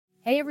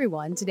Hey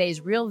everyone, today's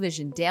Real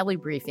Vision Daily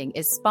Briefing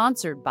is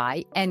sponsored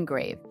by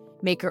Engrave,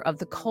 maker of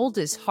the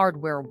coldest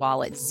hardware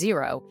wallet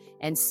Zero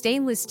and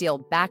stainless steel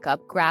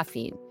backup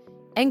graphene.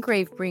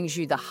 Engrave brings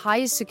you the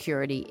highest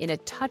security in a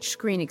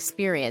touchscreen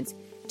experience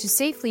to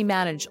safely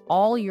manage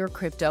all your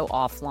crypto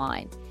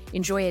offline.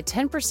 Enjoy a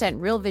 10%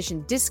 Real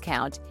Vision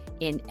discount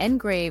in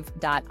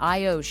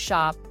engrave.io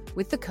shop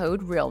with the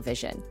code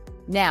RealVision.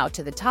 Now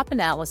to the top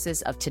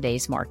analysis of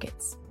today's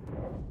markets.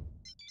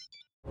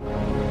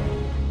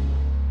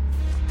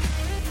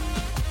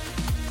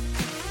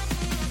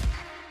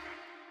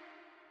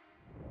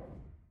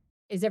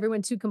 Is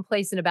everyone too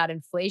complacent about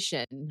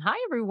inflation? Hi,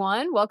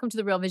 everyone. Welcome to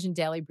the Real Vision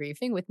Daily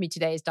Briefing. With me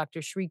today is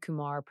Dr.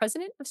 Sri-Kumar,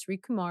 president of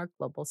Sri-Kumar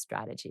Global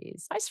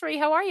Strategies. Hi, Sri.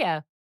 How are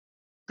you?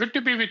 Good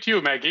to be with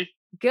you, Maggie.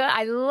 Good.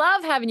 I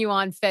love having you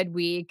on Fed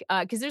Week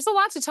because there's a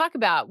lot to talk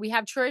about. We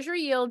have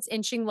Treasury yields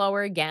inching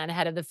lower again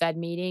ahead of the Fed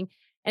meeting.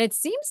 And it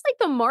seems like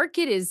the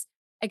market is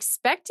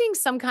expecting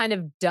some kind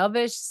of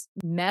dovish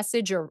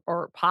message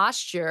or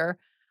posture,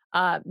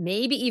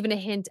 maybe even a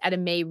hint at a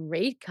May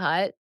rate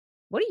cut.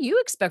 What do you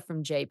expect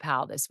from Jay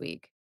Powell this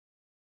week?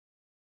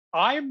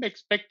 I'm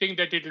expecting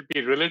that it'll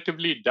be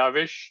relatively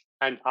dovish,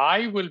 and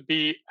I will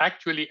be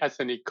actually, as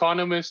an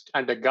economist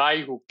and a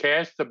guy who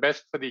cares the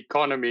best for the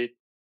economy,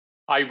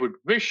 I would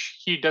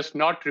wish he does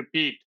not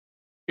repeat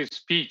his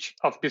speech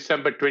of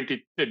December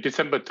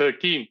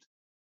 13th,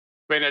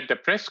 when at the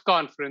press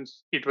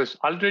conference,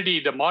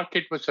 the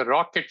market was a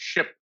rocket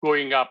ship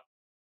going up,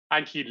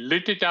 and he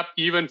lit it up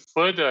even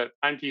further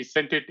and he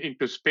sent it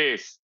into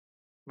space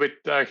with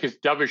his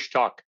dovish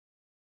talk.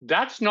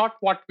 That's not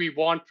what we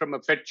want from a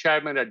Fed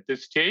chairman at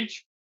this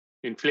stage.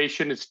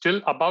 Inflation is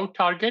still above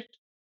target.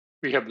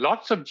 We have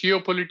lots of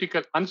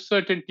geopolitical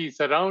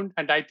uncertainties around,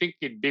 and I think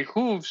it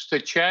behooves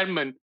the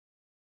chairman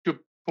to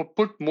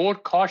put more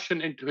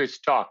caution into his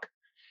talk.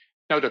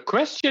 Now, the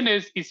question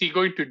is he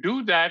going to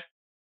do that?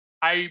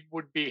 I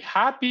would be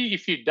happy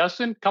if he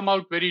doesn't come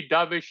out very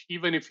dovish,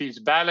 even if he's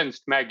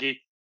balanced,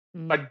 Maggie.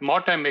 But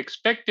what I'm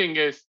expecting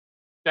is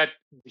that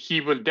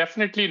he will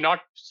definitely not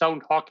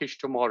sound hawkish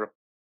tomorrow.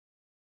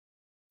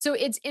 So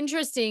it's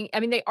interesting. I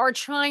mean, they are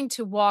trying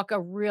to walk a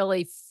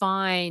really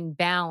fine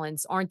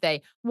balance, aren't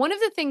they? One of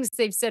the things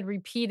they've said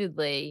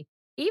repeatedly,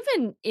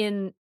 even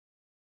in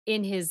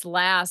his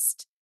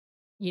last,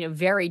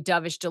 very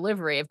dovish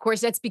delivery. Of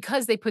course, that's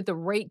because they put the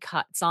rate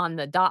cuts on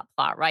the dot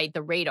plot, right?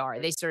 The radar.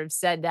 They sort of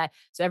said that.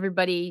 So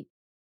everybody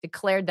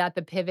declared that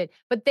the pivot.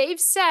 But they've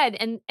said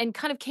and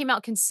kind of came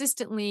out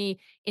consistently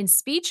in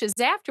speeches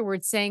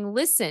afterwards saying,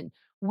 listen,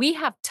 we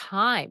have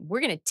time. We're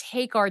going to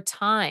take our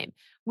time.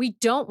 We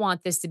don't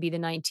want this to be the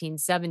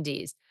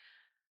 1970s.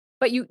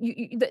 But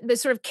the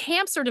sort of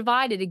camps are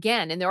divided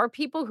again. And there are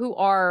people who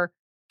are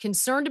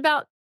concerned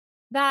about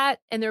that.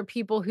 And there are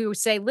people who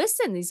say,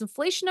 listen, these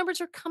inflation numbers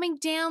are coming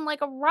down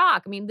like a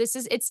rock. I mean,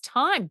 it's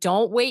time.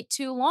 Don't wait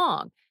too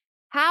long.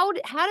 How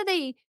do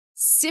they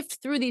sift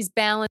through these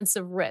balance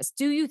of risk?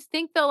 Do you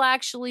think they'll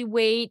actually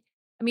wait?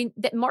 I mean,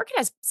 the market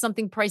has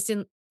something priced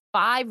in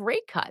 5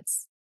 rate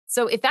cuts.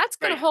 So if that's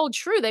going to hold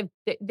true, they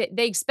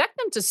expect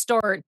them to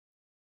start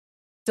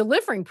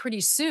delivering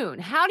pretty soon.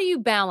 How do you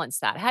balance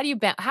that?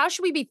 How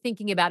should we be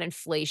thinking about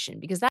inflation?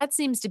 Because that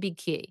seems to be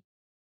key.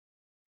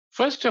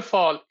 First of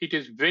all, it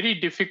is very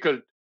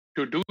difficult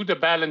to do the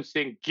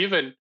balancing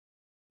given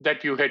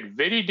that you had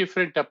very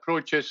different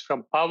approaches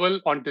from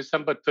Powell on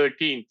December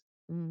 13th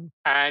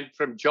and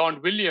from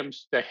John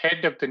Williams, the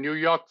head of the New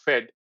York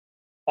Fed,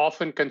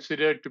 often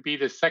considered to be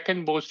the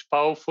second most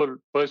powerful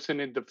person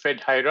in the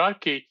Fed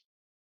hierarchy.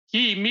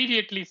 He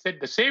immediately said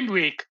the same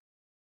week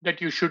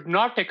that you should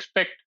not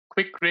expect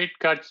quick rate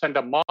cuts, and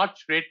a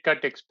March rate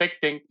cut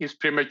expecting is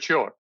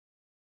premature.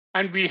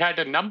 And we had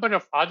a number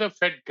of other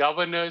Fed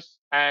governors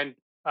and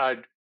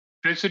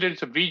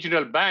presidents of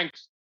regional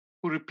banks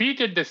who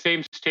repeated the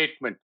same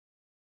statement.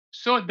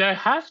 So there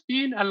has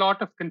been a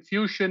lot of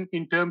confusion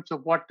in terms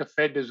of what the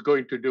Fed is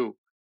going to do.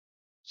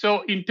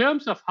 So in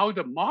terms of how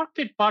the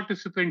market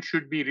participants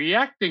should be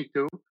reacting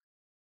to,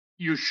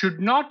 you should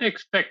not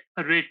expect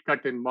a rate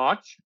cut in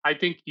March. I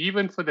think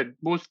even for the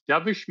most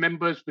dovish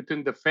members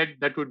within the Fed,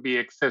 that would be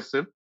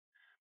excessive.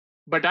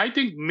 But I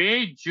think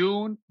May,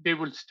 June, they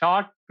will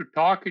start to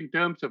talk in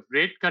terms of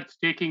rate cuts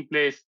taking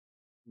place.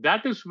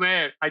 That is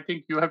where I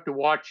think you have to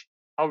watch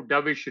how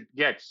dovish it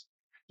gets.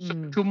 So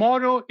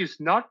tomorrow is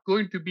not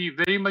going to be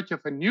very much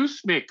of a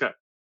newsmaker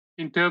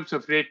in terms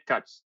of rate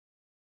cuts.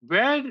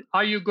 Where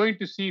are you going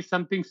to see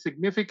something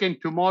significant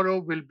tomorrow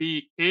will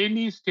be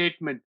any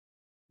statement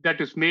that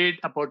is made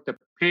about the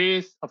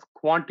pace of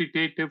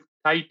quantitative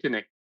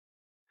tightening.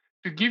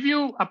 To give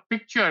you a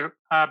picture,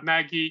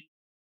 Maggie,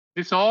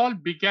 this all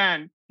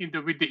began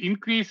with the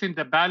increase in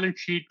the balance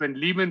sheet when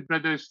Lehman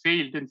Brothers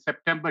failed in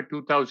September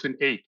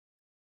 2008.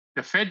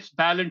 The Fed's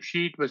balance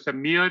sheet was a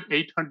mere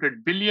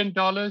 $800 billion.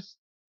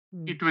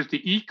 It was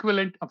the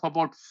equivalent of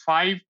about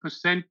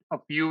 5%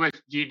 of US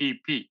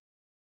GDP.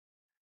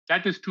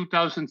 That is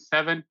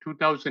 2007,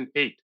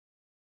 2008.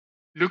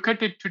 Look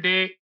at it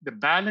today. The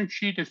balance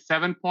sheet is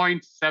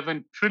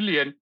 7.7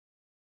 trillion.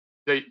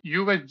 The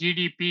US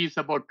GDP is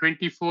about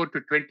 24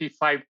 to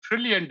 25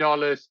 trillion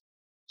dollars.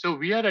 So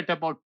we are at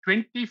about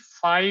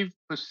 25%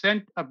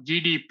 of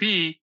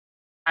GDP,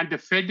 and the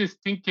Fed is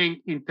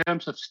thinking in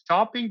terms of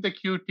stopping the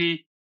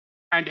QT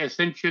and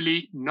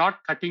essentially not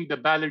cutting the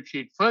balance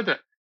sheet further.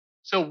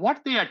 So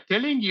what they are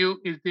telling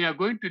you is they are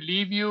going to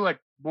leave you at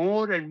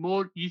more and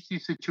more easy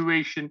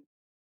situation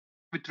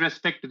with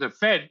respect to the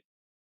Fed.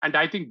 And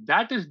I think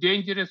that is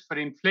dangerous for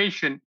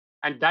inflation.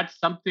 And that's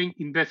something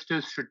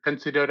investors should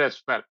consider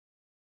as well.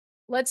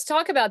 Let's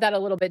talk about that a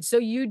little bit. So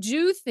you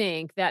do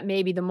think that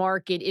maybe the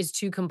market is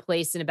too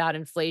complacent about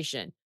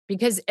inflation?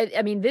 Because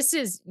I mean, this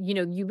is,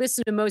 you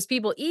listen to most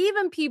people,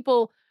 even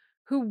people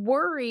who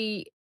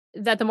worry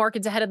that the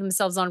market's ahead of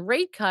themselves on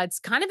rate cuts,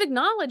 kind of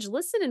acknowledge,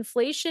 listen,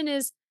 inflation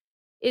is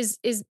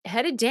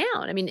headed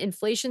down. I mean,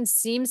 inflation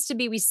seems to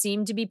be, we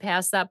seem to be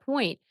past that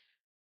point.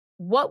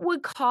 What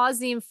would cause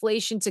the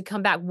inflation to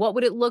come back? What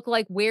would it look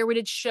like? Where would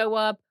it show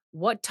up?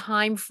 What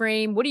time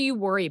frame? What do you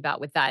worry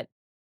about with that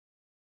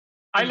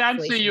I'll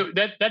answer inflation?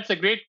 you. That's a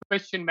great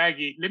question,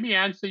 Maggie. Let me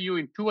answer you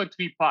in two or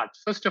three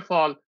parts. First of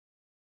all,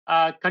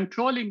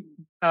 controlling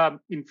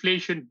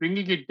inflation,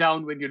 bringing it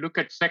down when you look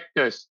at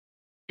sectors,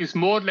 is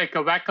more like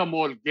a whack a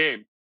mole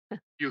game.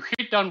 You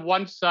hit on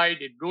one side,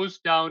 it goes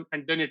down,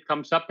 and then it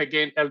comes up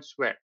again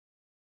elsewhere.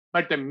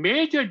 But the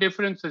major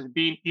difference has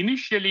been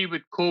initially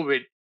with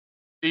COVID,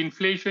 the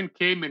inflation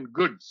came in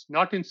goods,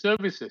 not in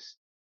services.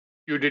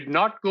 You did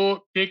not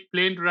go take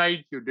plane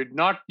rides, you did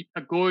not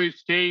go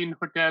stay in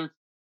hotels,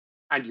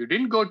 and you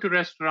didn't go to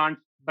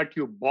restaurants, but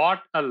you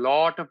bought a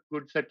lot of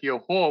goods at your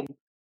home,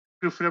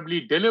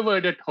 preferably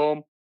delivered at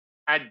home,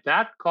 and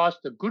that caused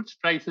the goods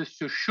prices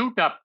to shoot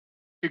up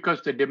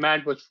because the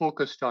demand was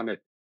focused on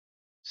it.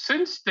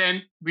 Since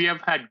then, we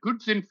have had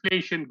goods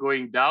inflation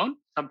going down.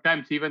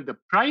 Sometimes even the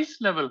price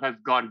level has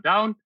gone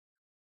down,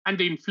 and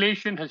the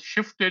inflation has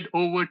shifted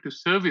over to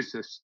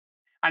services,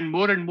 and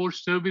more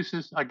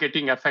services are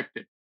getting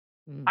affected.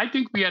 Mm. I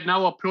think we are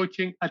now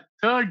approaching a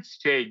third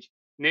stage,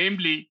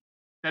 namely,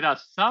 there are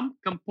some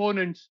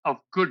components of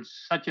goods,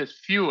 such as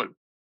fuel,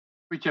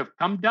 which have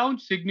come down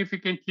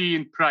significantly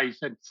in price,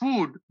 and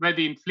food, where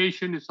the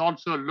inflation is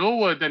also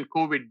lower than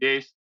COVID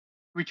days,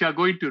 which are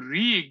going to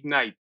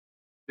reignite.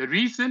 The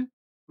reason,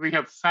 we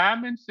have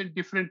famines in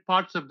different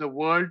parts of the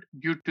world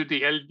due to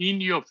the El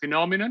Nino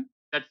phenomenon,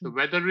 that's the Mm.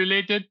 weather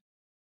related,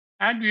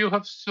 and you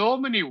have so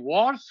many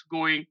wars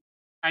going,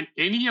 and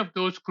any of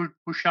those could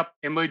push up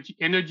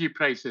energy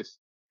prices.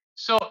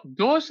 So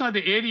those are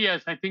the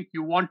areas I think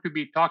you want to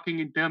be talking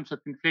in terms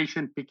of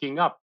inflation picking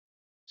up.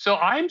 So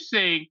I'm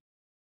saying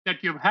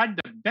that you've had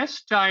the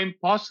best time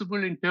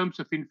possible in terms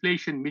of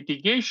inflation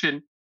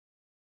mitigation,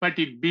 but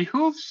it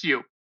behooves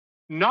you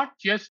not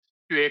just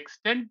to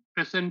extend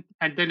present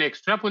and then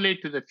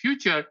extrapolate to the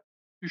future.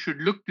 You should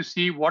look to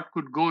see what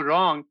could go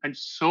wrong, and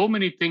so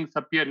many things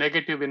appear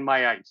negative in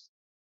my eyes.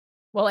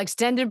 Well,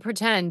 extend and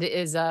pretend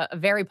is a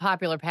very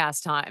popular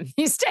pastime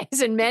these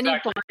days in many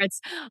Exactly. parts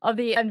of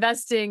the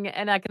investing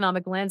and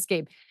economic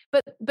landscape.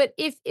 But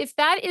if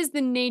that is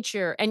the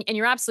nature, and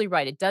you're absolutely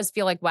right, it does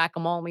feel like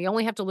whack-a-mole. We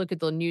only have to look at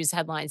the news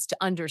headlines to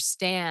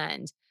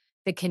understand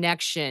the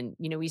connection.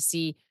 We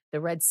see the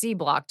Red Sea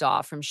blocked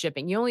off from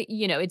shipping.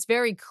 It's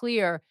very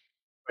clear,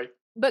 Right.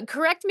 but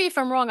correct me if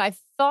I'm wrong. I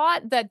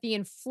thought that the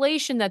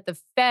inflation that the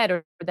Fed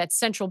or that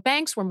central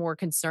banks were more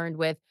concerned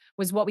with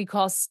was what we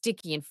call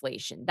sticky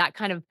inflation. That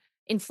kind of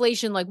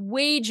inflation like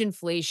wage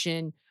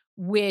inflation,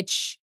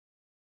 which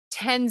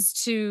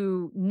tends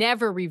to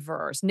never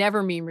reverse,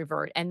 never mean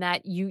revert, and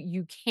that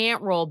you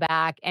can't roll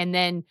back and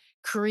then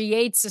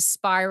creates a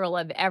spiral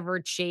of ever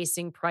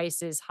chasing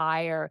prices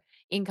higher,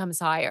 incomes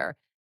higher.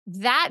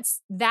 That's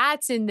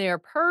in their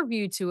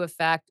purview to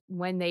affect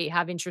when they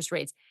have interest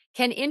rates.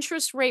 Can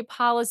interest rate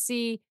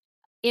policy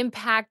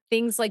impact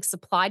things like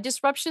supply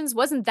disruptions?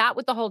 Wasn't that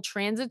what the whole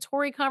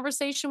transitory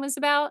conversation was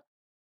about?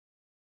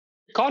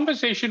 The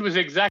conversation was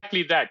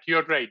exactly that.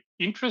 You're right.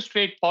 Interest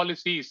rate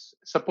policy is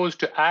supposed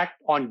to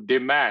act on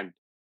demand.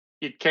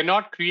 It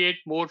cannot create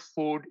more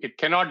food, it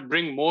cannot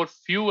bring more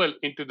fuel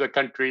into the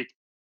country.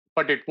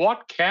 But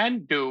what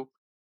can do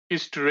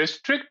is to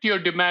restrict your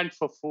demand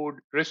for food,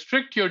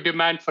 restrict your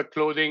demand for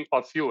clothing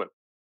or fuel.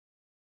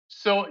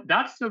 So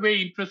that's the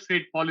way interest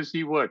rate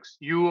policy works.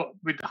 You,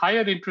 with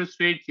higher interest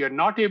rates, you're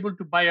not able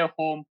to buy a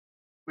home.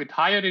 With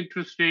higher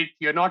interest rates,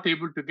 you're not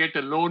able to get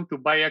a loan to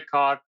buy a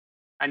car,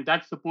 and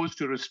that's supposed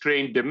to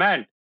restrain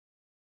demand.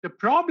 The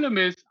problem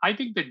is, I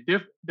think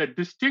the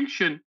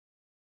distinction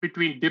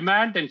between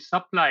demand and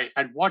supply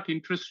and what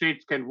interest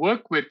rates can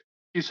work with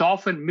is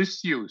often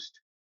misused.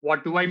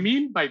 What do I Mm.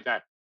 mean by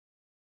that?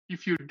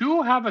 If you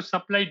do have a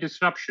supply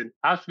disruption,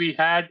 as we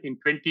had in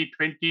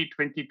 2020,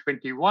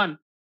 2021,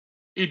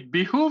 it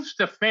behooves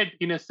the Fed,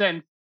 in a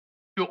sense,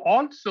 to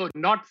also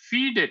not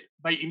feed it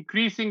by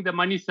increasing the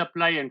money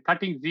supply and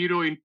cutting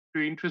zero into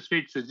interest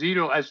rates to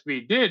zero as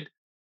we did.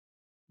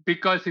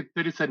 Because if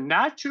there is a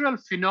natural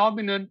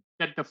phenomenon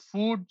that the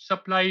food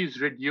supply is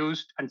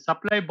reduced and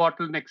supply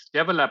bottlenecks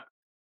develop,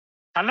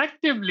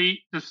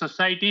 collectively the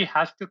society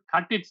has to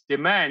cut its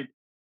demand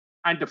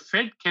and the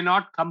Fed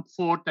cannot come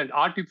forth and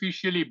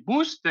artificially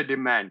boost the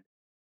demand.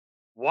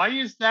 Why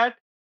is that?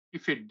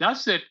 If it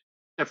does it,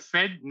 the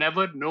Fed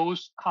never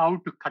knows how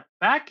to cut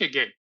back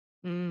again.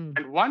 Mm,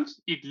 And once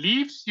it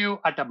leaves you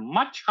at a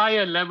much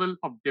higher level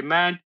of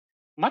demand,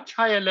 much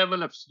higher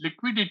level of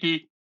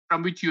liquidity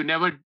from which you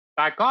never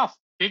back off.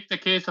 Take the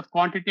case of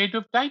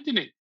quantitative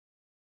tightening.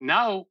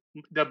 Now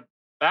the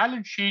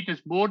balance sheet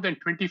is more than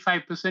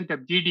 25%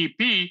 of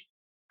GDP,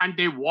 and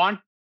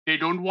they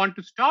don't want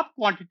to stop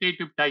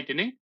quantitative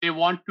tightening. They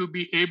want to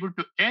be able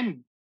to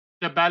end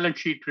the balance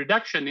sheet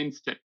reduction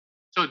instead.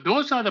 So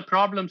those are the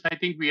problems I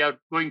think we are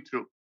going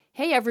through.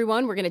 Hey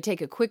everyone, we're going to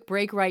take a quick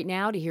break right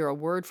now to hear a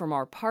word from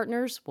our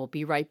partners. We'll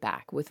be right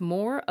back with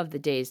more of the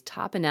day's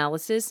top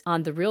analysis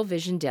on the Real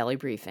Vision Daily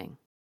Briefing.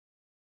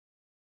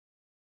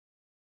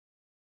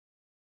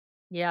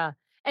 Yeah.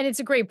 And it's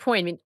a great point.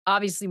 I mean,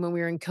 obviously, when we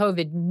were in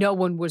COVID, no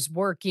one was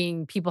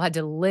working. People had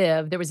to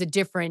live. There was a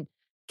different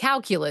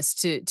calculus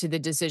to the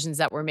decisions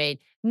that were made.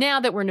 Now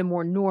that we're in a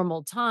more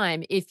normal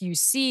time, if you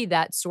see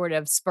that sort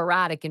of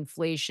sporadic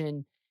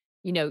inflation,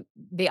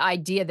 the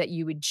idea that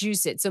you would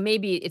juice it. So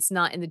maybe it's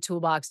not in the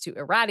toolbox to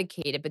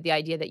eradicate it, but the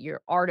idea that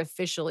you're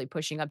artificially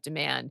pushing up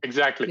demand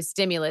Exactly. with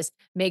stimulus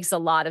makes a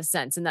lot of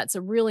sense. And that's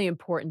a really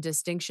important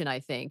distinction, I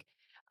think.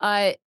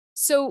 Uh,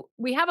 so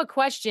we have a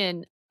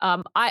question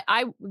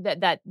I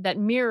that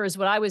mirrors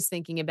what I was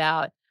thinking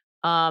about.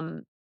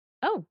 Um,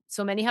 oh,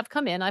 so many have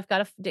come in. I've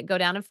got to go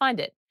down and find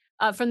it.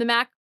 From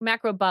the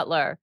Macro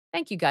Butler.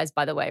 Thank you guys,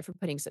 by the way, for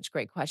putting such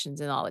great questions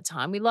in all the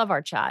time. We love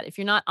our chat. If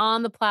you're not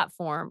on the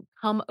platform,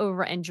 come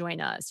over and join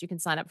us. You can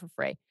sign up for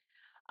free.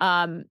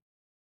 Um,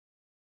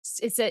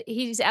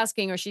 he's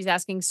asking or she's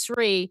asking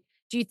Sri,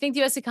 do you think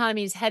the U.S.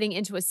 economy is heading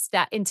into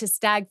into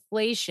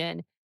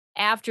stagflation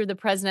after the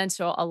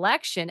presidential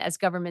election, as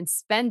government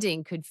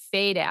spending could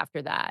fade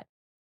after that?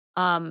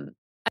 Um,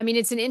 I mean,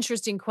 it's an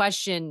interesting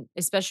question,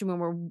 especially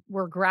when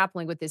we're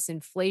grappling with this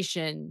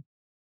inflation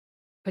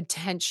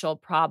potential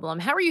problem.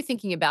 How are you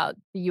thinking about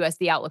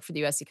the outlook for the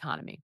U.S.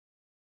 economy?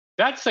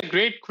 That's a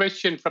great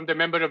question from the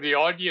member of the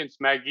audience,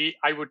 Maggie.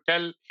 I would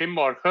tell him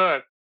or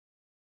her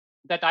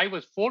that I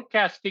was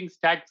forecasting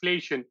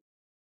stagflation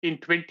in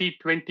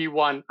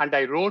 2021, and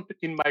I wrote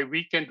in my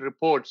weekend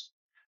reports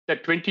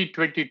that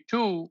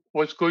 2022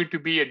 was going to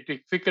be a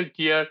difficult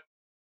year.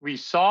 We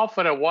saw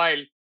for a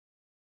while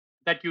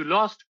that you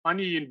lost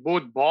money in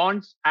both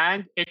bonds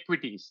and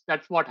equities.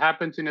 That's what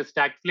happens in a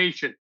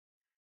stagflation.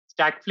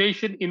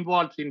 Stagflation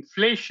involves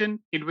inflation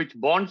in which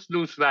bonds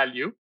lose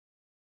value.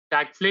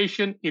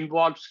 Stagflation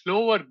involves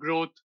slower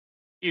growth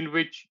in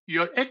which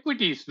your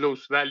equities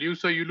lose value,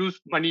 so you lose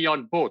money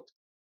on both.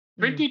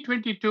 Mm,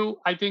 2022,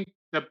 I think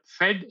the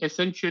Fed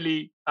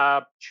essentially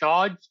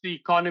charged the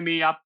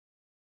economy up.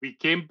 We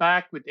came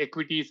back with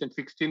equities and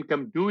fixed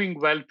income doing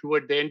well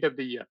toward the end of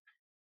the year.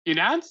 In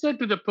answer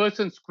to the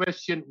person's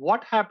question,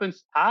 what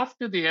happens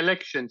after the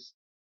elections?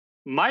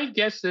 My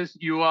guess is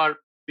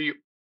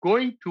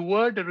going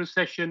toward a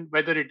recession,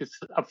 whether it is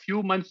a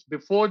few months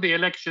before the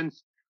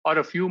elections or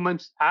a few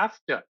months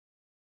after.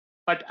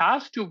 But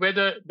as to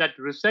whether that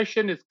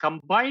recession is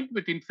combined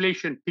with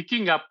inflation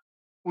picking up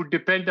would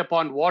depend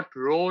upon what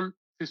role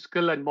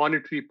fiscal and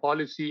monetary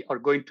policy are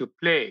going to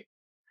play.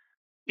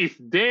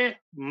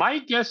 My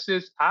guess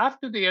is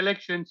after the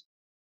elections,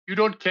 you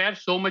don't care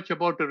so much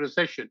about a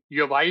recession.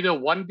 You have either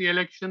won the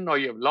election or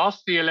you have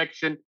lost the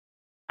election,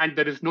 and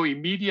there is no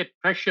immediate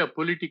pressure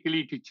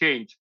politically to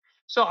change.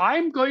 So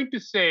I'm going to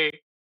say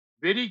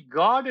very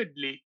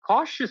guardedly,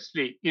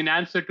 cautiously, in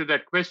answer to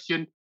that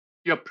question,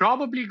 you're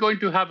probably going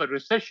to have a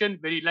recession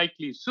very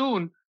likely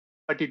soon,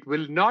 but it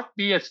will not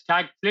be a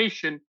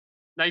stagflation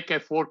like I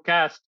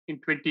forecast in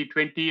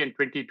 2020 and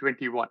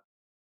 2021.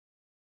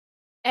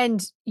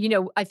 And,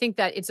 I think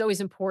that it's always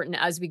important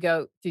as we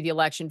go through the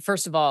election.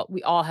 First of all,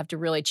 we all have to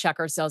really check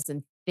ourselves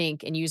and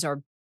think and use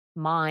our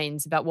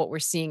minds about what we're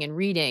seeing and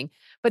reading.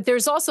 But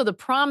there's also the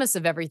promise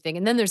of everything.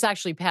 And then there's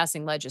actually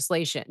passing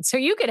legislation. So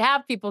you could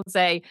have people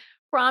say,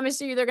 promise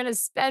you they're going to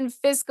spend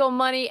fiscal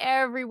money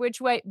every which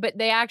way, but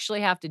they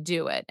actually have to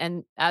do it.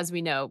 And as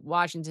we know,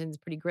 Washington's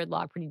pretty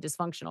gridlocked, pretty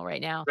dysfunctional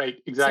right now. Right,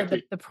 So the,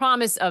 exactly. the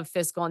promise of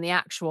fiscal and the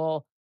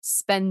actual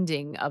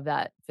spending of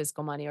that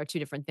fiscal money are two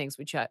different things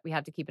which we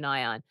have to keep an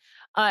eye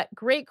on.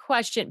 Great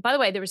question. By the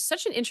way, there was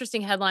such an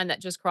interesting headline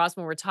that just crossed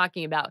when we're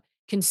talking about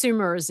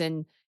consumers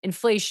and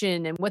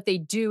inflation and what they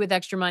do with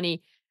extra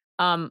money.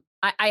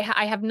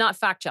 I have not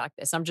fact checked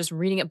this. I'm just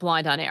reading it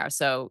blind on air.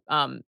 So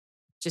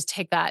just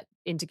take that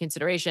into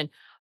consideration.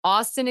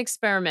 The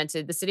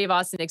city of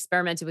Austin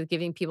experimented with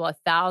giving people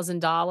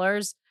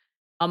 $1,000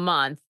 a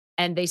month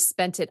and they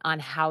spent it on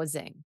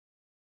housing.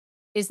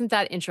 Isn't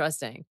that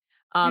interesting?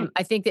 Hmm,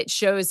 I think that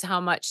shows how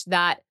much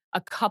that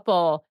a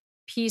couple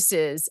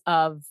pieces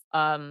of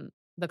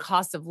the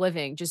cost of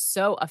living just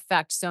so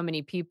affect so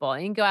many people.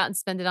 And you can go out and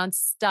spend it on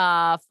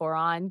stuff or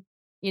on,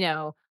 you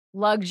know,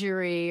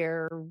 luxury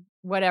or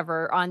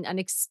whatever, on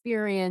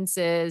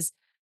experiences.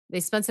 They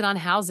spent it on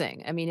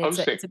housing. I mean,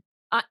 housing.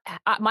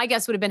 my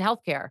guess would have been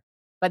healthcare,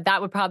 but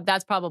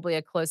that's probably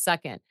a close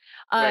second.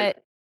 Uh, Right.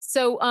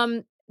 so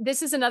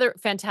this is another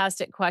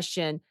fantastic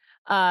question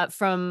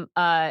from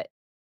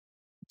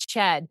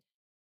Ched.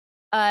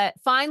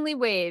 Finally,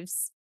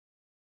 waves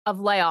of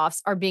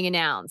layoffs are being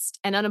announced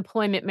and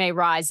unemployment may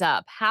rise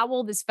up. How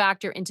will this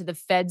factor into the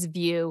Fed's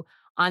view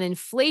on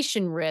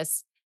inflation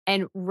risks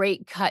and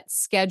rate cut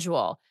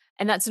schedule?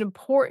 And that's an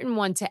important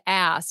one to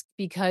ask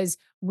because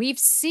we've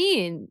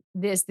seen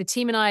this. The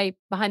team and I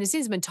behind the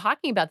scenes have been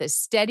talking about this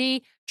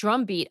steady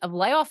drumbeat of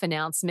layoff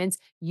announcements.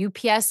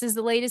 UPS is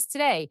the latest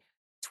today,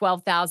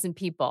 12,000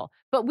 people.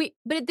 But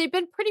they've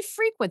been pretty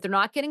frequent. They're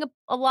not getting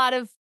a lot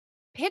of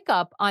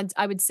pickup on,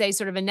 I would say,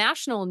 sort of a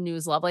national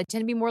news level. I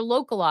tend to be more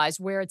localized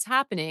where it's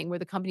happening, where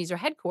the companies are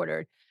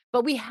headquartered.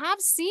 But we have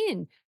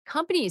seen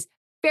companies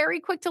very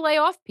quick to lay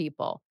off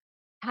people.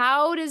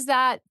 How does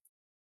that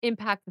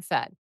impact the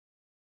Fed?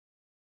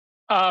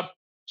 Uh,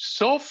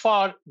 so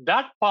far,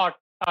 that part,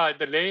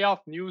 the layoff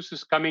news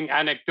is coming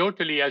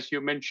anecdotally, as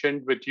you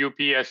mentioned, with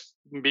UPS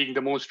being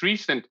the most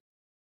recent.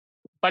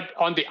 But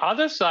on the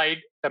other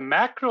side, the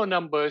macro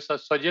numbers are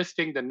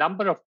suggesting the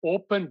number of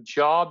open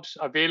jobs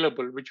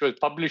available, which was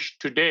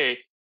published today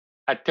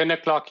at 10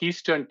 o'clock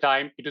Eastern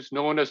Time. It is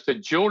known as the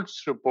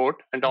JOLTS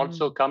report and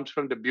also Mm, comes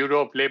from the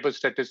Bureau of Labor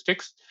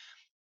Statistics,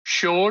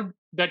 showed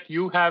that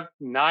you have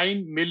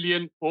 9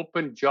 million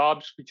open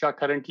jobs which are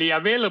currently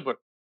available.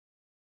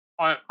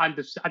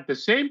 At the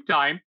same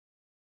time,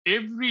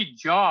 every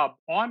job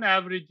on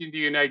average in the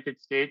United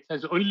States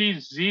has only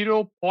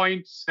zero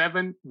point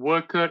 0.7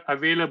 worker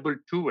available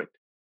to it.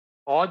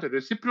 Or the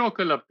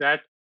reciprocal of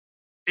that,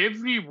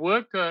 every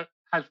worker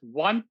has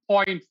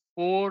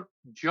 1.4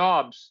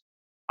 jobs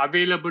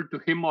available to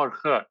him or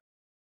her.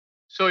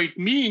 So it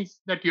means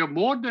that you have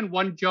more than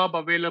one job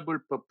available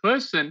per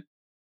person,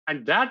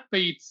 and that by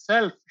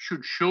itself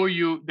should show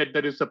you that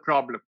there is a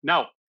problem.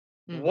 Now,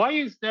 mm, why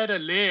is there a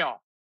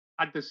layoff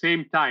at the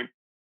same time?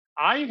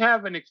 I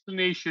have an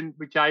explanation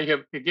which I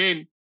have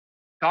again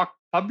talked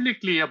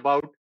publicly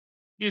about.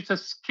 Is a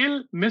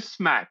skill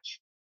mismatch.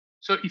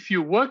 So if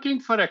you're working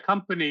for a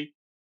company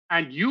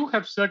and you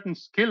have certain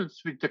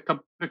skills which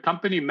the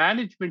company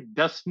management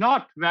does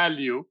not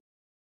value,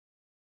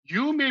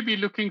 you may be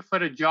looking for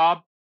a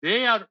job.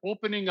 They are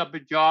opening up a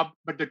job,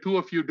 but the two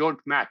of you don't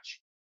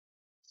match.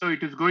 So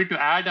it is going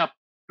to add up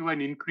to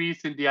an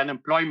increase in the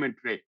unemployment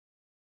rate.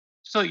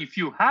 So if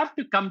you have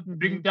to come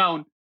bring mhm,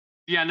 down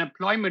the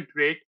unemployment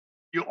rate,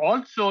 you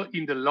also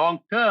in the long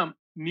term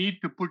need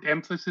to put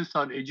emphasis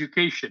on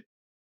education.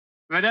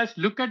 Whereas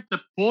look at the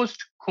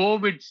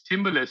post-COVID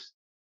stimulus.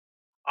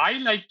 I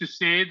like to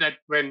say that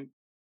when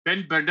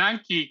Ben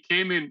Bernanke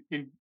came in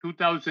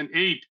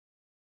 2008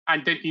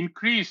 and then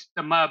increased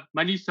the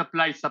money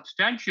supply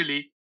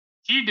substantially,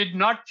 he did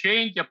not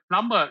change a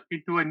plumber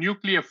into a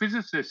nuclear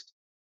physicist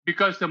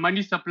because the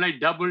money supply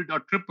doubled or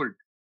tripled.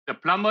 The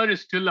plumber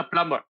is still a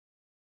plumber.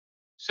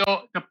 So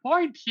the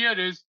point here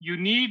is you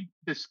need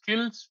the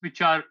skills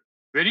which are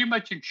very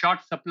much in short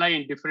supply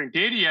in different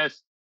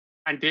areas,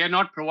 and they are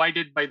not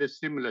provided by the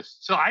stimulus.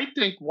 So I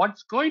think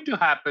what's going to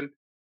happen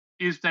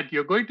is that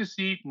you're going to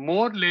see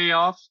more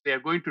layoffs. They're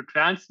going to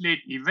translate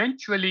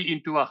eventually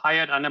into a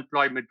higher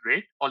unemployment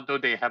rate, although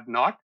they have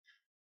not.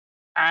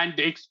 And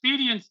the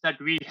experience that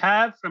we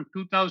have from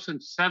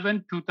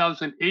 2007,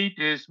 2008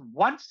 is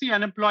once the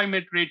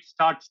unemployment rate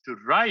starts to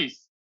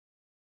rise,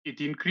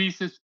 it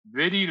increases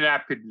very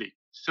rapidly.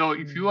 So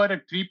if you mm. are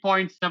at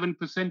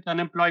 3.7%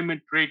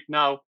 unemployment rate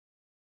now,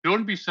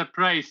 don't be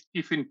surprised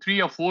if in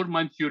 3 or 4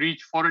 months you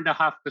reach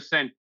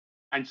 4.5%,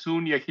 and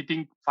soon you're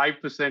hitting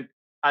 5%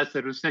 as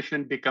the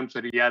recession becomes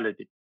a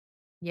reality.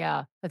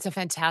 Yeah, that's a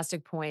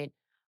fantastic point.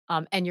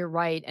 And you're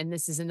right. And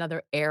this is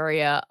another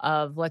area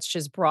of, let's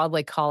just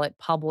broadly call it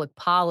public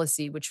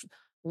policy, which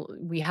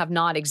we have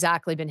not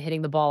exactly been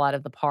hitting the ball out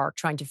of the park,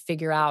 trying to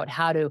figure out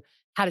how to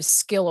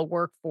skill a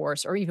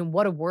workforce or even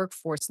what a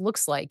workforce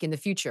looks like in the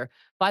future.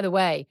 By the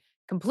way,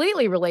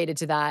 completely related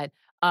to that,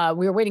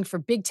 we were waiting for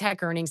big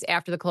tech earnings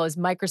after the close.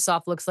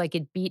 Microsoft looks like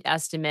it beat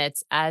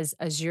estimates as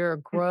Azure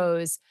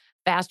grows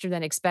faster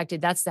than expected.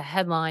 That's the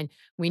headline.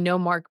 We know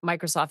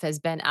Microsoft has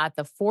been at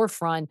the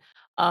forefront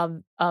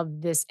of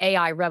this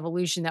AI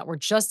revolution that we're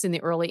just in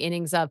the early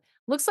innings of.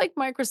 Looks like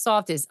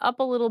Microsoft is up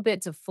a little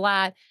bit to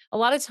flat. A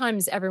lot of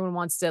times everyone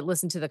wants to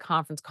listen to the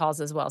conference calls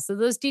as well. So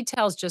those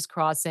details just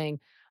crossing.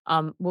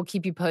 We'll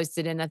keep you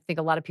posted. And I think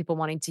a lot of people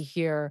wanting to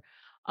hear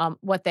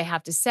what they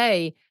have to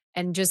say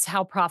and just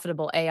how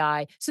profitable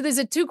AI. So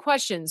there's two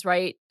questions,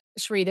 right,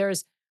 Shri?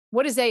 There's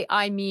what does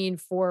AI mean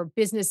for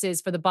businesses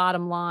for the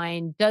bottom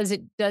line? Does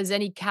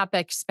any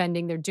capex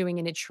spending they're doing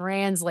and it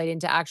translate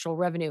into actual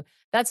revenue?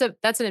 That's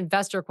an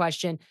investor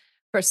question.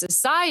 For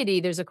society,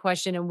 there's a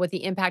question on what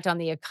the impact on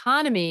the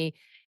economy.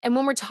 And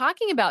when we're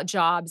talking about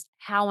jobs,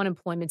 how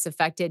unemployment's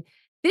affected,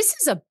 this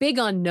is a big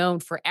unknown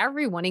for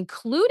everyone,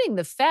 including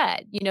the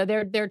Fed. You know,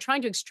 they're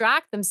trying to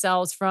extract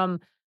themselves from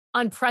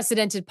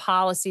unprecedented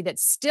policy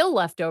that's still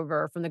left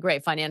over from the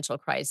great financial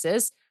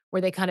crisis,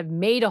 where they kind of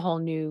made a whole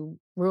new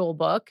rule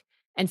book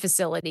and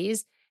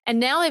facilities. And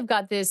now they've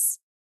got this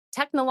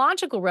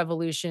technological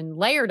revolution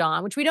layered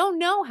on, which we don't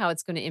know how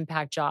it's going to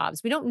impact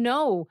jobs. We don't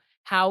know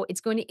how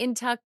it's going to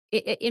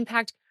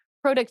impact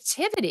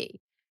productivity.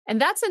 And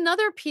that's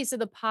another piece of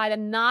the pie that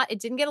not it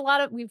didn't get a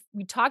lot of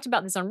we talked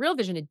about this on Real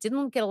Vision. It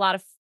didn't get a lot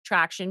of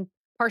traction.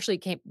 Partially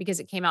came because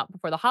it came out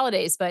before the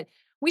holidays, but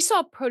we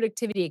saw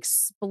productivity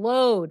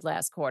explode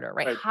last quarter,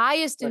 right? Right.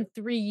 Highest in Right.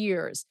 3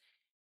 years.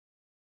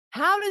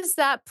 How does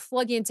that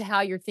plug into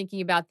how you're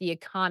thinking about the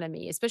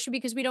economy, especially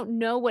because we don't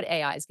know what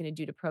AI is going to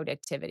do to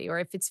productivity or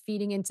if it's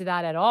feeding into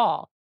that at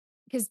all?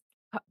 Because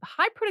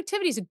high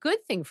productivity is a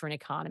good thing for an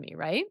economy,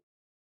 right?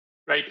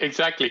 Right.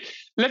 Exactly.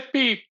 Let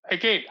me,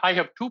 again, I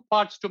have two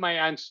parts to my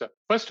answer.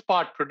 First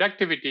part,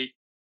 productivity.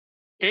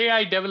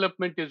 AI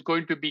development is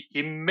going to be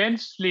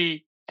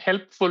immensely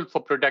helpful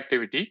for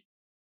productivity,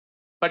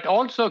 but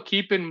also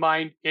keep in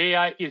mind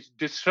AI is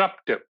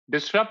disruptive.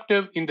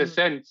 Disruptive in the Mm,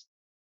 sense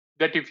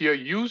that if you're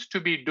used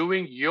to be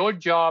doing your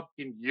job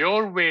in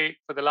your way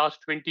for the last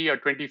 20 or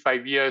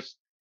 25 years,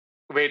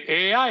 where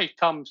AI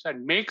comes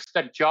and makes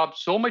that job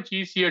so much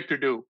easier to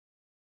do,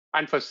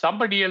 and for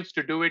somebody else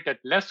to do it at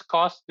less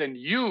cost than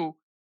you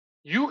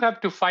have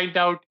to find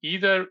out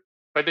either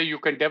whether you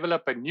can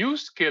develop a new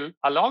skill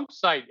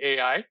alongside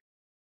AI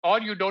or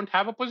you don't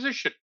have a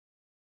position.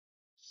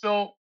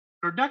 So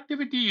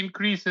productivity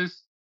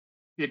increases.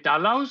 It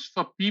allows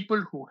for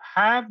people who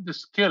have the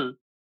skill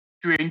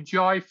to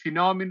enjoy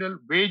phenomenal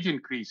wage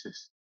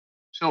increases.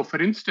 So,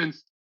 for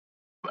instance,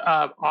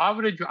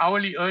 average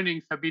hourly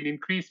earnings have been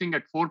increasing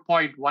at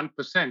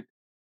 4.1%,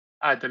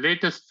 the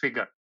latest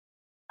figure.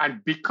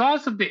 And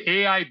because of the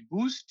AI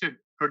boosted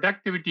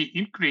productivity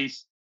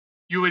increase,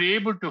 you were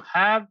able to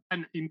have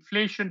an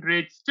inflation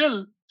rate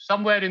still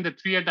somewhere in the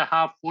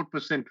 3.5%,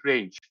 4%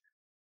 range.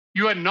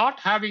 You are not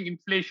having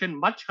inflation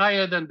much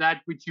higher than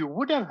that, which you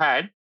would have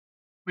had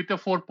with a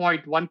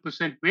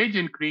 4.1% wage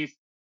increase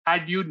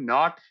had you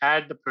not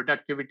had the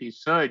productivity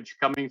surge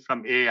coming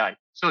from AI.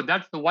 So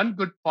that's the one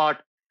good part.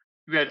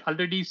 We are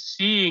already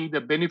seeing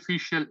the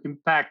beneficial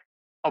impact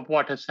of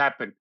what has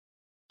happened.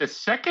 The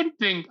second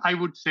thing I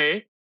would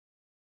say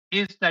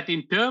is that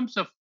in terms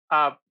of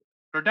uh,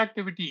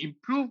 productivity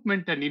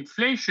improvement and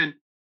inflation,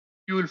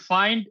 you will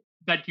find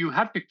that you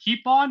have to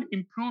keep on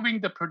improving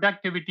the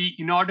productivity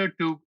in order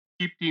to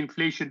keep the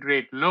inflation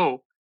rate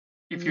low.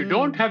 If you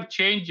don't mm, have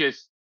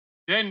changes,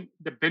 then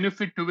the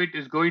benefit to it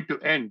is going to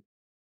end.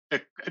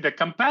 The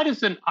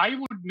comparison I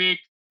would make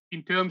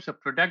in terms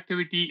of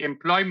productivity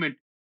employment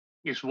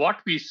is what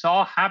we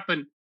saw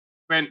happen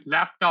when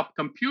laptop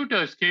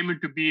computers came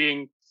into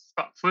being.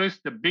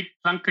 First, the big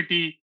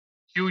clunkety,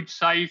 huge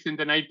size in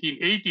the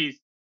 1980s,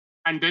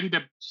 and then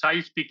the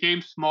size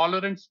became smaller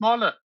and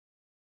smaller.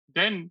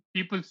 Then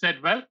people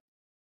said, well,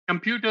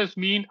 computers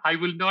mean I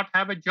will not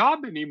have a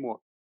job anymore.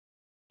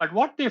 But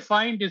what they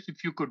find is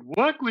if you could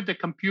work with the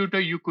computer,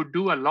 you could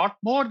do a lot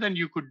more than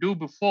you could do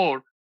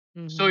before.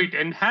 So mhm. it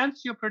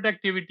enhanced your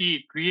productivity,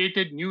 it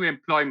created new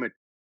employment.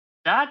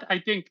 That, I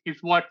think, is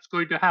what's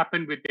going to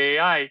happen with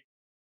AI,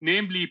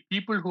 namely,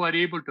 people who are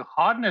able to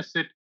harness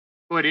it,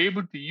 who are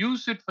able to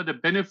use it for the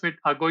benefit,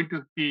 are going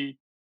to be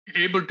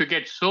able to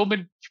get so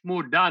much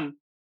more done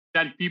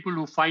than people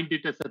who find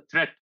it as a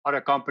threat or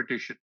a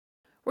competition.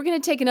 We're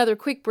going to take another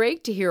quick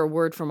break to hear a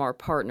word from our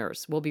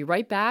partners. We'll be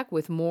right back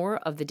with more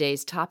of the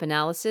day's top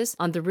analysis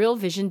on the Real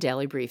Vision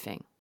Daily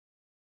Briefing.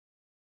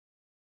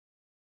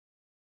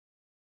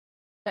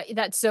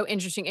 That's so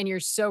interesting, and you're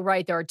so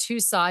right. There are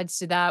two sides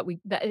to that.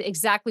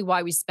 Exactly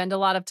why we spend a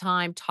lot of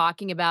time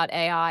talking about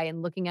AI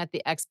and looking at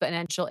the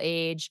exponential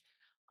age,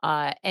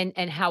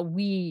 and how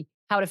it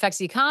affects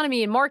the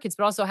economy and markets,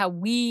 but also how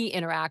we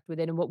interact with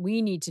it and what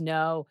we need to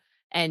know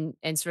and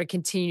sort of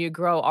continue to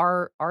grow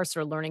our sort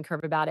of learning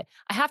curve about it.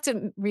 I have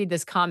to read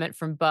this comment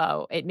from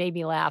Bo. It made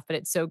me laugh, but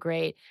it's so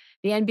great.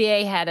 The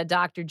NBA had a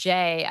Dr.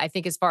 J. I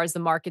think as far as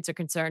the markets are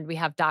concerned, we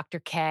have Dr.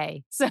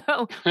 K.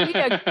 So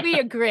we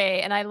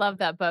agree, and I love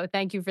that, Bo.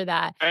 Thank you for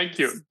that. Thank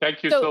you.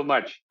 Thank you So so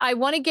much. I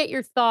want to get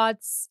your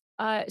thoughts,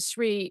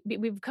 Sri.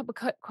 We've come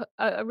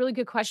a really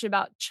good question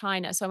about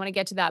China, so I want to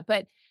get to that.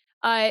 But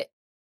uh,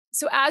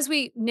 so as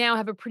we now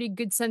have a pretty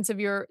good sense of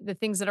the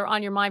things that are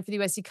on your mind for the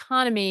U.S.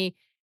 economy,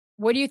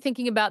 what are you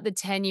thinking about the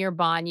 10-year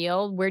bond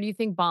yield? Where do you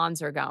think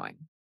bonds are going?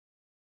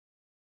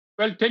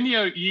 Well,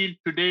 10-year yield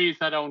today is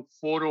around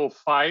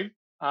 405.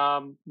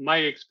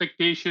 My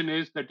expectation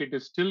is that it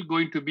is still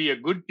going to be a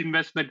good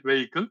investment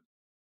vehicle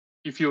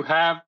if you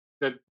have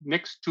the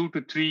next 2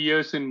 to 3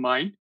 years in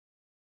mind.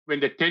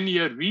 When the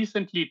 10-year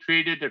recently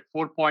traded at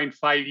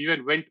 4.5,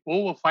 even went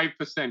over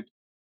 5%,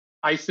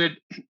 I said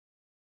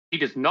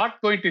it is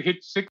not going to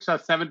hit 6 or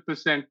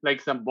 7% like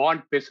some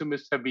bond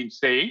pessimists have been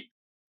saying.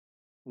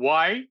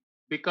 Why?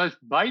 Because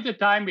by the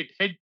time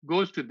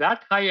goes to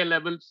that higher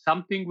level,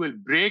 something will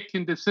break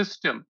in the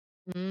system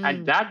and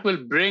Mm. that will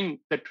bring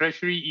the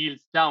treasury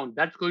yields down.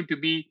 That's going to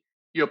be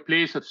your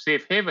place of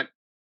safe haven.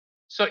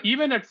 So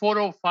even at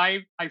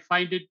 405, I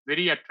find it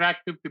very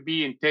attractive to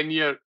be in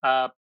 10-year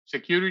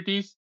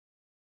securities.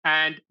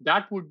 And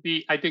that would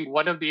be, I think,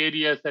 one of the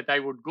areas that I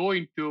would go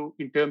into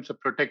in terms of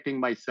protecting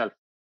myself.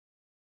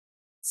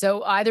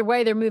 So either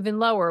way, they're moving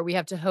lower. We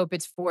have to hope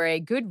it's for a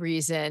good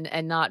reason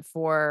and not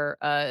for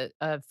a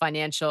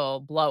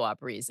financial blow up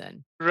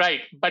reason.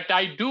 Right. But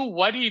I do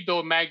worry,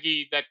 though,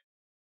 Maggie, that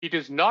it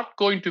is not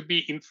going to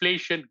be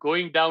inflation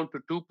going down to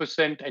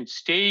 2% and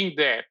staying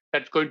there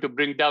that's going to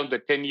bring down the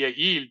 10-year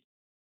yield.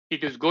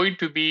 It is going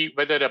to be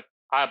whether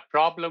a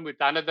problem with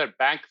another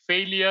bank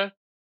failure,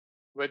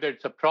 whether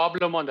it's a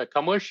problem on the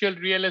commercial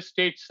real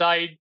estate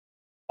side,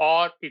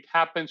 or it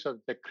happens of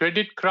the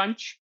credit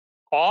crunch,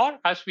 or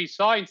as we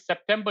saw in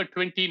September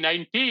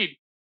 2019,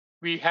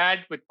 we had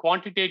with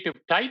quantitative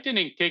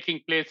tightening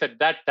taking place at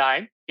that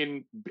time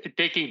in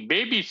taking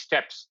baby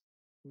steps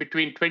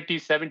between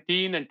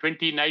 2017 and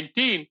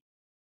 2019,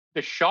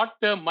 the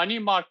short-term money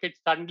market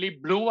suddenly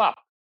blew up.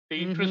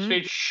 The interest Mhm.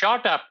 rate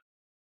shot up,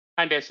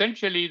 and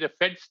essentially the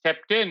Fed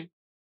stepped in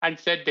and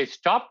said they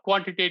stopped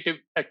quantitative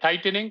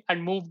tightening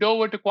and moved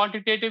over to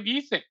quantitative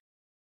easing.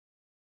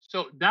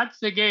 So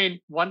that's again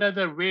one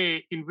other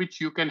way in which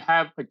you can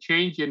have a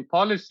change in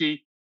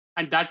policy,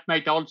 and that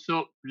might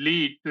also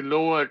lead to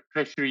lower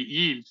treasury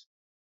yields.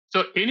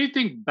 So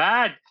anything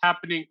bad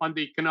happening on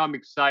the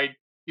economic side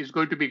is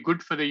going to be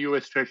good for the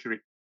US Treasury.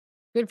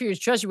 Good for your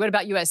treasury. What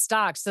about US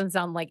stocks? Doesn't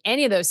sound like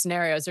any of those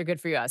scenarios are good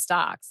for US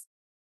stocks.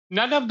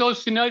 None of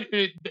those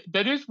scenarios,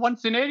 there is one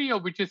scenario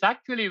which is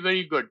actually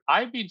very good.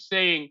 I've been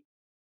saying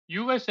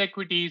US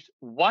equities,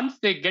 once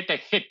they get a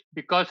hit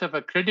because of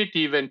a credit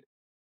event,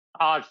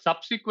 are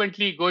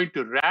subsequently going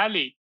to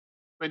rally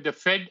when the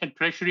Fed and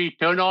Treasury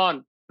turn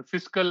on the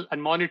fiscal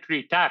and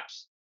monetary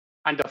taps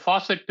and the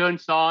faucet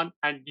turns on,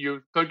 and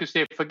you're going to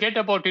say, forget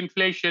about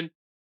inflation.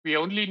 We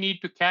only need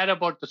to care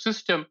about the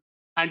system,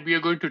 and we are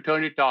going to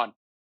turn it on.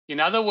 In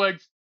other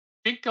words,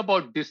 think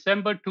about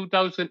December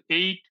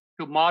 2008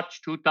 to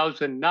March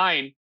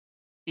 2009.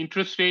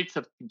 Interest rates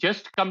have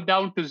just come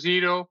down to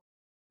zero.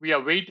 We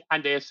are wait,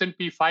 and the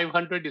S&P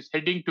 500 is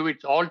heading to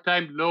its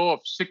all-time low of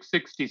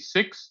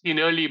 666 in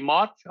early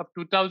March of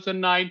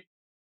 2009.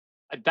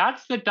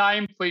 That's the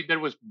time for there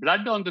was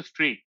blood on the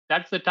street.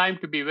 That's the time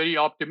to be very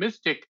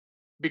optimistic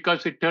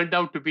because it turned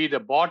out to be the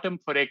bottom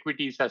for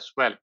equities as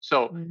well.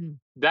 So Mhm.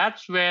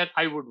 that's where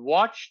I would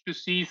watch to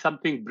see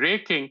something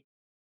breaking,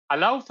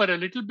 allow for a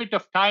little bit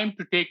of time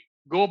to take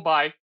go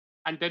by,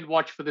 and then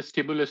watch for the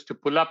stimulus to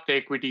pull up the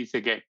equities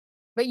again.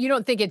 But you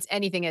don't think it's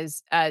anything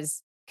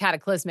as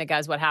cataclysmic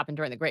as what happened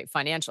during the great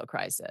financial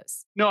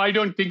crisis? No, I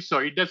don't think so.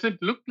 It doesn't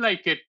look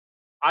like it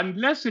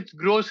unless it's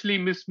grossly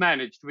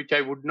mismanaged, which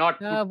I would not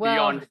put Well,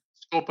 beyond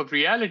scope of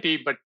reality.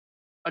 But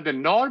on the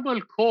normal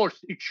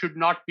course, it should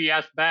not be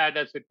as bad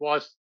as it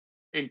was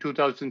in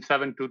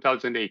 2007,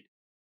 2008.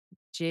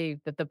 gee,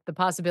 the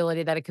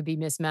possibility that it could be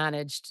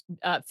mismanaged,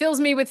 fills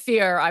me with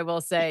fear, I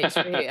will say,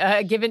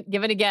 Sri,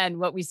 given again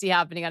what we see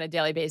happening on a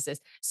daily basis.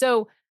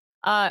 So,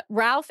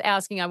 Ralph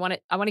asking, I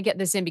wanna get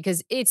this in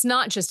because it's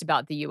not just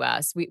about the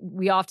US.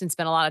 We often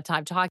spend a lot of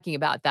time talking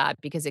about that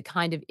because it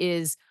kind of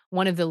is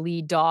one of the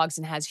lead dogs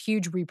and has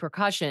huge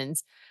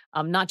repercussions,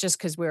 not just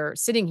because 'cause we're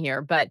sitting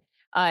here, but,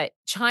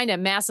 China,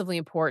 massively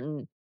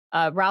important.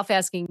 Ralph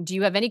asking, do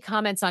you have any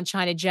comments on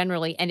China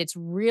generally and its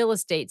real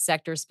estate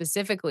sector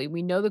specifically?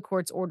 We know the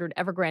courts ordered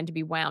Evergrande to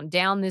be wound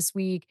down this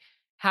week.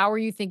 How are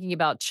you thinking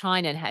about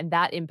China and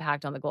that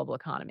impact on the global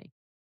economy?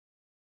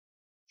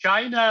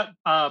 China,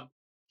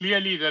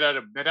 clearly, there are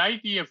a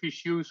variety of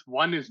issues.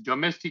 One is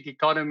domestic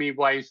economy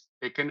wise,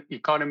 the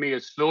economy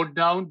has slowed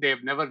down. They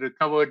have never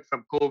recovered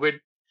from COVID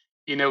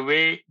in a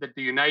way that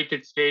the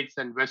United States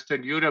and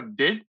Western Europe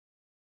did.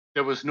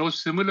 There was no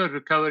similar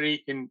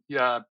recovery in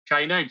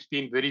China. It's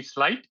been very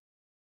slight.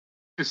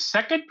 The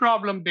second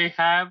problem they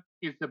have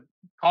is the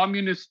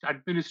communist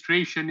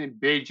administration in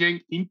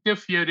Beijing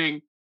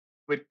interfering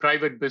with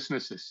private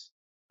businesses.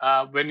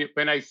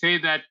 When I say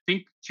that,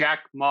 think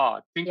Jack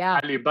Ma, think Yeah.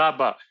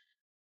 Alibaba.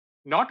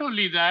 Not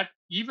only that,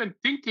 even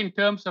think in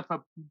terms of a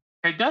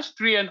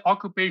pedestrian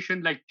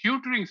occupation like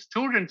tutoring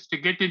students to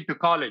get into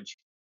college.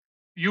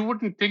 You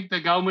wouldn't think the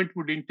government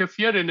would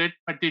interfere in it,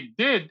 but it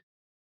did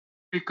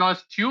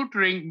because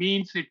tutoring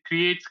means it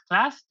creates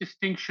class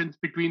distinctions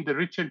between the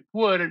rich and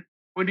poor, and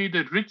only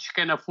the rich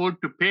can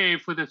afford to pay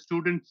for the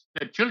students,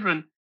 the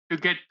children, to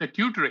get the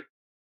tutoring.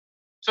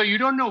 So you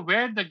don't know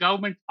where the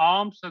government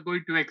arms are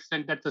going to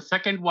extend. That's the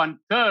second one.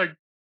 Third,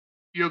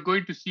 you're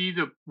going to see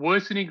the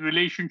worsening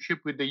relationship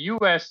with the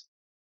US.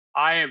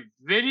 I am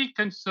very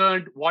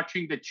concerned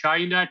watching the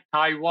China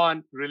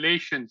Taiwan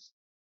relations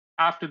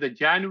after the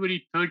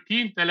January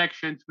 13th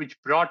elections,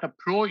 which brought a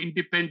pro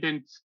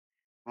independence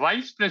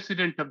vice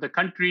president of the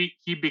country.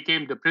 He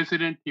became the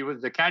president, he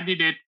was the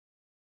candidate,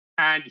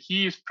 and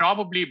he is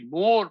probably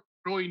more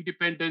pro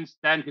independence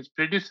than his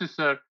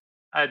predecessor,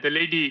 the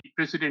lady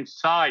President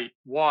Tsai,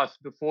 was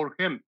before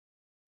him.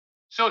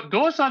 So,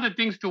 those are the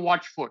things to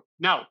watch for.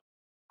 Now,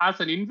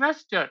 as an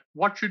investor,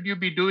 what should you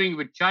be doing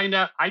with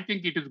China? I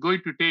think it is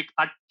going to take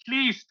at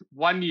least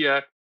 1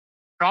 year,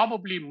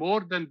 probably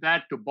more than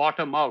that, to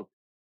bottom out.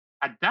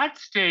 At that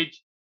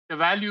stage, the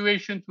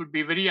valuations would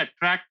be very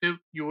attractive.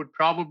 You would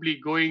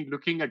probably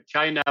looking at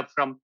China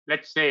from,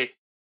 let's say,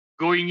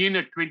 going in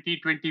at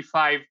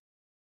 2025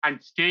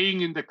 and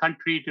staying in the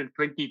country till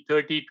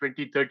 2030,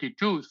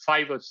 2032,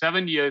 5 or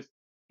 7 years,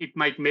 it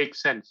might make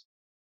sense.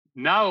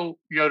 Now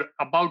you're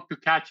about to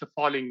catch a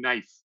falling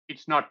knife.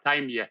 It's not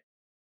time yet.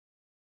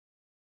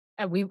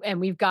 And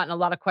we've gotten a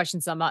lot of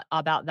questions about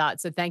that,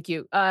 so thank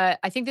you. I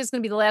think this is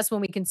gonna be the last one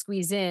we can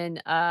squeeze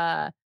in.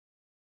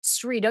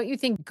 Sri, don't you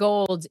think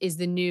gold is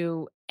the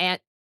new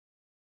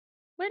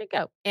where'd it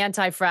go?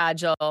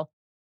 Anti-fragile,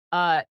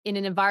 in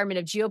an environment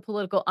of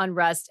geopolitical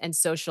unrest and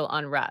social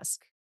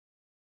unrest?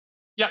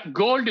 Yeah,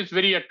 gold is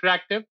very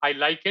attractive. I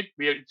like it.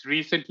 It's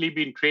recently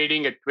been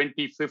trading at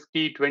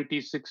 2050,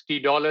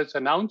 $2060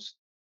 an ounce.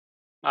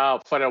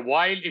 For a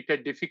while, it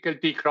had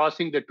difficulty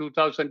crossing the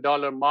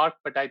 $2,000 mark,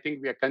 but I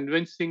think we are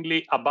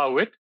convincingly above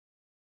it.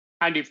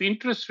 And if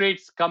interest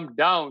rates come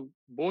down,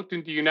 both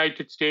in the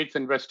United States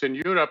and Western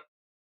Europe,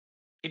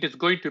 it is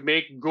going to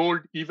make gold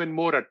even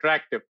more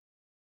attractive.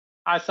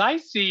 As I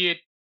see it,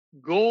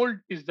 gold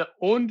is the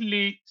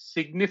only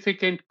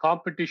significant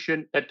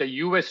competition that the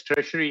US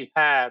Treasury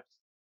has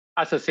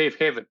as a safe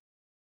haven.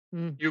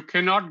 Mm. You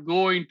cannot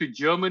go into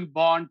German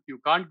bonds, you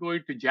can't go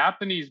into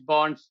Japanese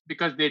bonds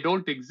because they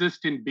don't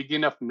exist in big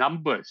enough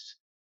numbers.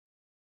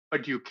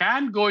 But you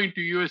can go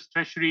into US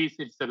Treasuries,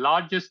 it's the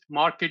largest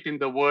market in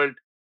the world,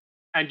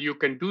 and you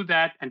can do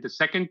that. And the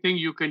second thing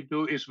you can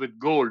do is with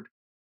gold.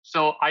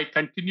 So I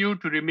continue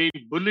to remain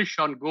bullish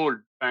on gold,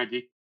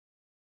 Maggie.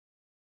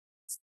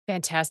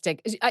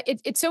 Fantastic.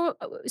 It's so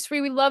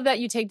Sri, we love that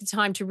you take the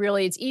time to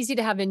really it's easy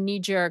to have a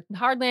knee-jerk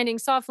hard landing,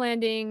 soft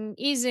landing,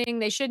 easing,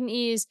 they shouldn't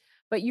ease,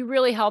 but you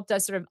really helped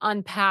us sort of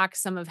unpack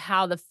some of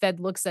how the Fed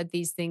looks at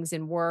these things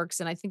and works,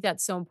 and I think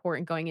that's so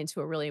important going into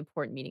a really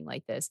important meeting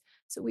like this.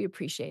 So we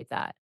appreciate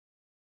that.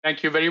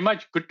 Thank you very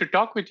much. Good to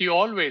talk with you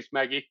always,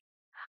 Maggie.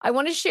 I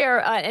want to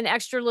share an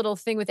extra little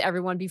thing with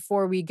everyone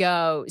before we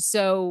go.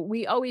 So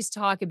we always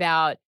talk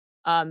about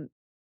um,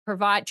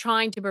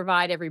 trying to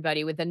provide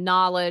everybody with the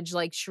knowledge,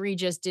 like Shri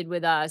just did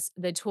with us,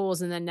 the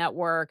tools and the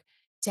network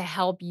to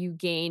help you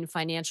gain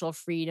financial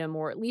freedom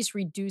or at least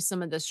reduce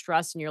some of the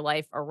stress in your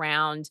life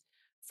around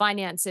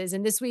finances.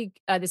 And this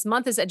week, this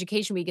month is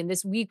Education Week, and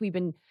this week we've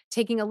been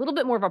taking a little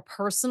bit more of a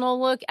personal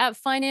look at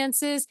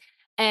finances.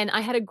 And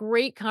I had a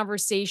great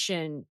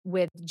conversation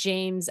with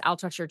James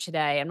Altucher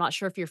today. I'm not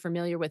sure if you're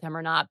familiar with him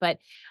or not, but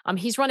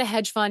he's run a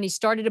hedge fund. He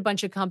started a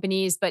bunch of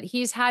companies, but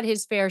he's had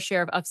his fair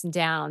share of ups and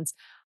downs.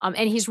 And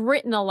he's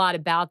written a lot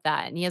about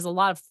that. And he has a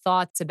lot of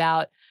thoughts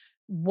about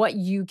what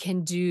you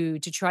can do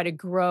to try to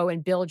grow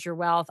and build your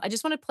wealth. I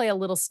just want to play a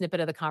little snippet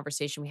of the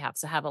conversation we have.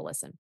 So have a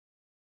listen.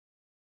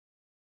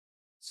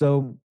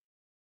 So,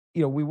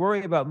 we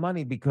worry about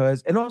money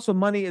because, and also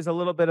money is a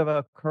little bit of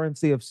a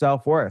currency of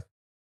self worth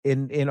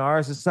in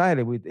our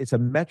society. It's a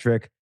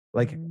metric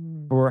like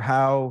Mm. for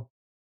how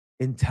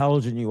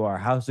intelligent you are,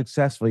 how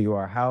successful you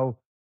are, how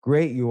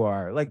great you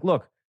are. Like,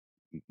 look,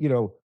 you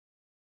know,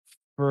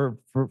 for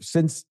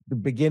since the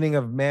beginning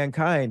of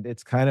mankind,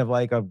 it's kind of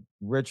like a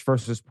rich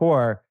versus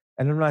poor.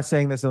 And I'm not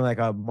saying this in like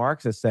a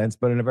Marxist sense,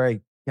 but in a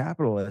very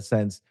capitalist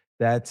sense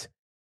that,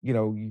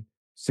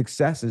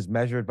 success is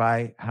measured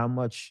by how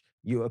much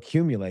you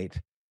accumulate.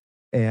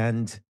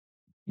 And,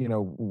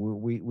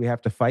 we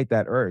have to fight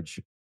that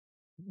urge.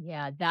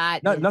 Yeah,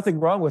 that Not is nothing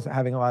wrong with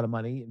having a lot of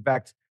money. In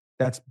fact,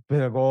 that's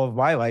been a goal of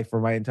my life for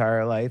my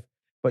entire life,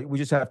 but we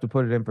just have to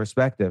put it in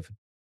perspective.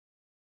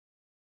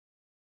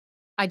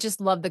 I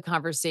just love the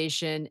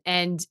conversation.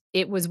 And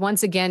it was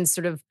once again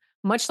sort of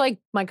much like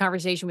my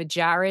conversation with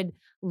Jared,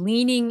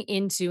 leaning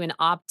into an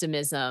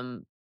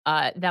optimism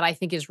that I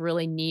think is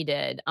really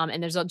needed.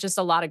 And there's just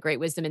a lot of great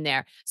wisdom in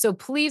there. So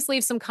please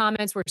leave some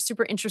comments. We're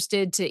super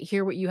interested to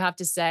hear what you have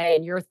to say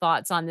and your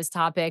thoughts on this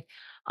topic.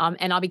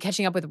 And I'll be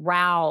catching up with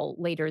Raul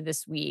later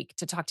this week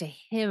to talk to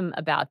him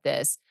about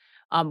this.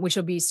 Which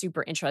will be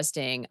super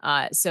interesting.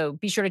 So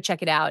be sure to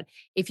check it out.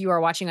 If you are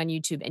watching on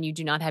YouTube and you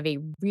do not have a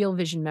Real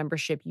Vision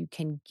membership, you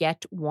can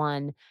get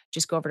one.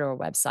 Just go over to our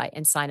website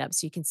and sign up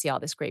so you can see all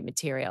this great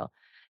material.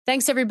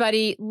 Thanks,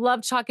 everybody.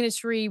 Love talking to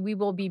Sri. We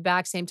will be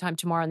back same time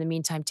tomorrow. In the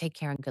meantime, take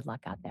care and good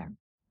luck out there.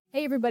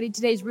 Hey, everybody.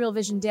 Today's Real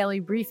Vision Daily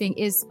Briefing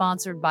is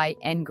sponsored by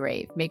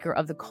Engrave, maker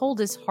of the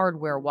coldest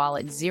hardware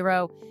wallet,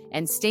 Zero,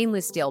 and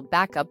stainless steel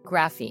backup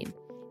graphene.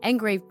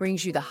 Engrave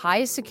brings you the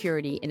highest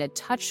security in a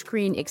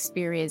touchscreen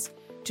experience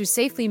to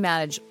safely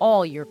manage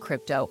all your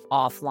crypto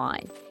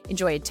offline.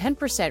 Enjoy a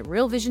 10%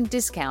 Real Vision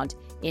discount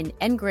in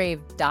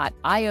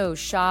engrave.io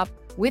shop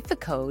with the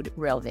code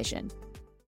RealVision.